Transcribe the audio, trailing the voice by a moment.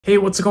Hey,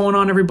 what's going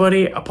on,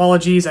 everybody?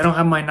 Apologies, I don't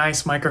have my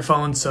nice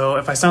microphone, so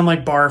if I sound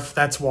like barf,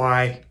 that's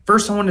why.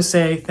 First, I want to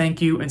say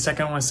thank you, and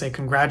second, I want to say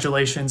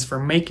congratulations for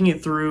making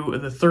it through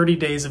the 30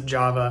 days of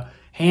Java,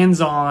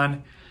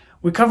 hands-on.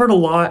 We covered a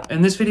lot.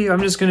 In this video,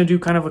 I'm just going to do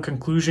kind of a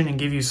conclusion and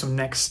give you some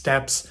next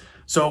steps.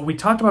 So we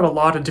talked about a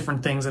lot of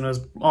different things, and it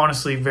was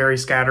honestly very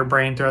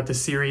scatterbrained throughout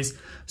this series.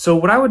 So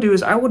what I would do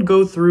is I would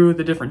go through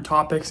the different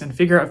topics and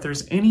figure out if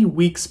there's any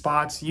weak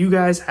spots you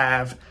guys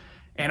have,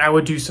 and I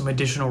would do some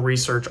additional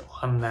research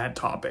on that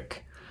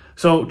topic.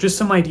 So just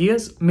some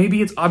ideas,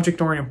 maybe it's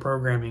object-oriented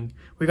programming.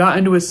 We got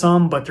into it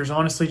some, but there's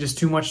honestly just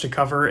too much to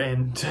cover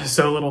in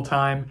so little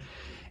time.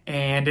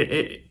 And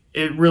it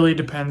really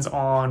depends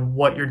on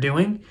what you're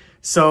doing.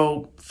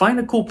 So find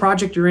a cool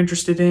project you're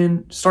interested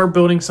in, start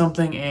building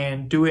something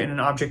and do it in an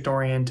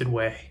object-oriented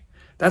way.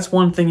 That's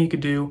one thing you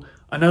could do.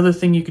 Another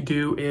thing you could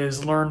do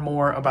is learn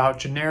more about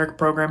generic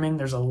programming.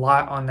 There's a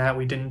lot on that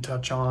we didn't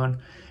touch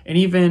on. And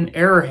even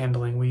error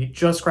handling. We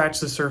just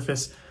scratched the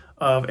surface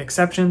of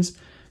exceptions,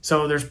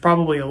 so there's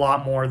probably a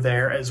lot more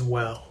there as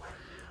well.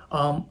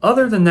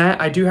 Other than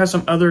that, I do have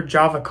some other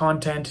Java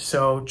content,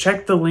 so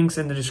check the links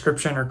in the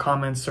description or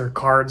comments or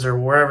cards or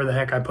wherever the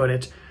heck I put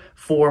it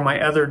for my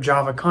other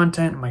Java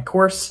content, my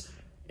course,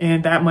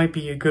 and that might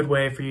be a good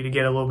way for you to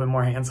get a little bit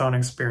more hands-on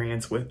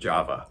experience with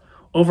Java.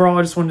 Overall,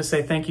 I just wanted to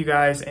say thank you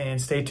guys and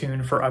stay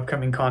tuned for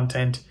upcoming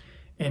content,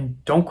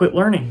 and don't quit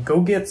learning. Go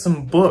get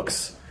some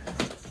books.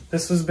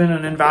 This has been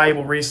an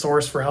invaluable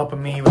resource for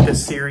helping me with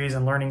this series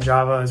and learning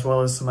Java, as well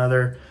as some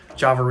other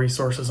Java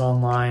resources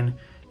online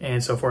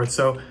and so forth.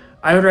 So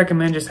I would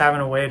recommend just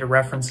having a way to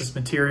reference this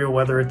material,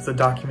 whether it's the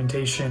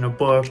documentation, a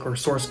book, or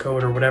source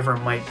code, or whatever it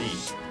might be.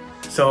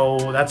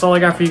 So that's all I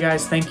got for you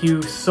guys. Thank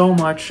you so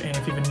much. And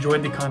if you've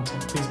enjoyed the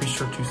content, please be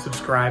sure to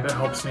subscribe. It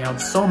helps me out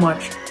so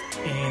much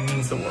and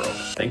means the world.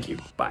 Thank you.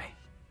 Bye.